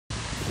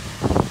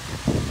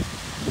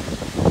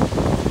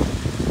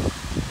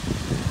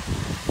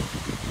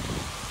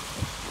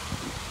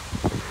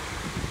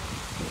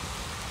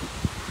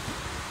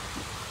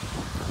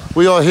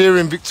We are here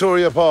in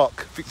Victoria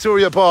Park.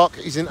 Victoria Park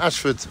is in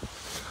Ashford,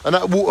 and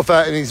that water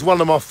fountain is one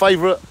of my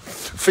favourite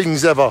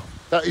things ever.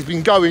 That has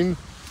been going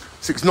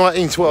since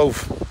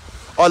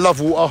 1912. I love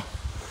water,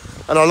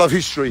 and I love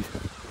history,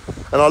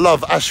 and I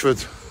love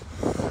Ashford.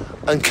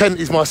 And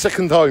Kent is my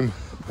second home,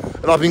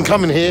 and I've been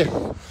coming here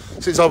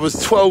since I was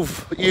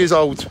 12 years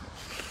old,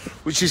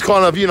 which is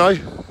kind of, you know,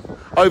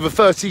 over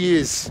 30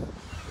 years.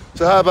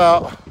 So how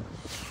about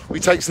we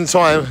take some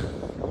time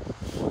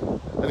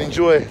and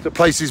enjoy the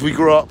places we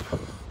grew up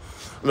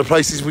and the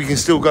places we can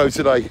still go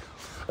today.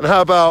 And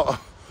how about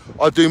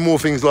I do more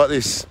things like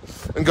this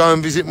and go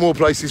and visit more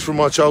places from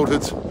my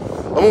childhood.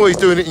 I'm always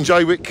doing it in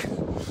Jaywick.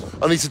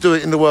 I need to do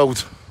it in the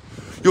world.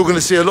 You're going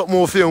to see a lot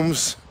more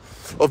films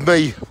of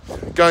me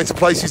going to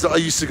places that I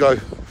used to go,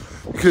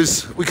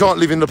 because we can't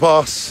live in the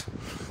past,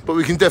 but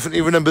we can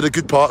definitely remember the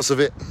good parts of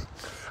it.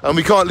 And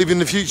we can't live in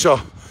the future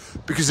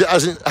because it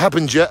hasn't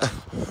happened yet,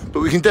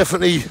 but we can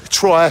definitely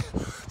try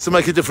to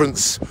make a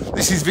difference.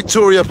 This is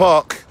Victoria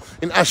Park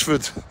in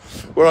Ashford,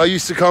 where I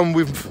used to come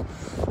with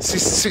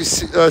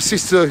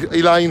sister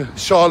Elaine,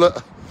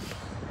 Charlotte,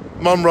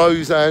 Mum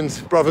Rose and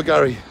brother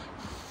Gary.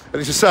 And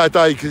it's a sad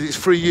day because it's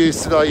 3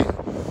 years today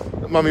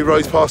that Mummy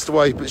Rose passed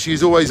away, but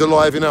she's always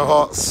alive in our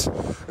hearts.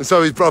 And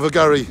so is brother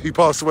Gary, who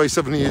passed away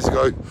 7 years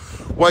ago,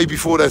 way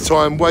before their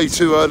time, way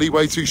too early,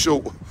 way too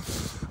short.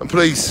 And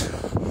please,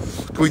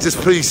 can we just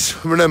please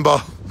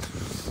remember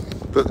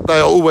that they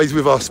are always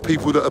with us,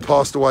 people that have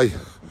passed away.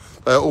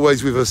 They are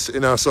always with us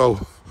in our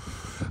soul.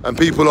 And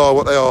people are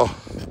what they are.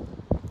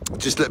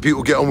 Just let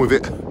people get on with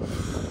it.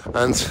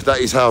 And that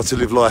is how to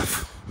live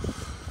life.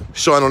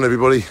 Shine on,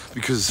 everybody,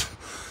 because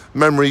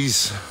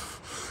memories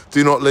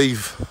do not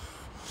leave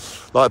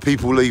like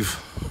people leave.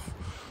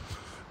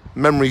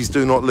 Memories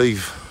do not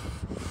leave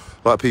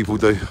like people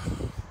do.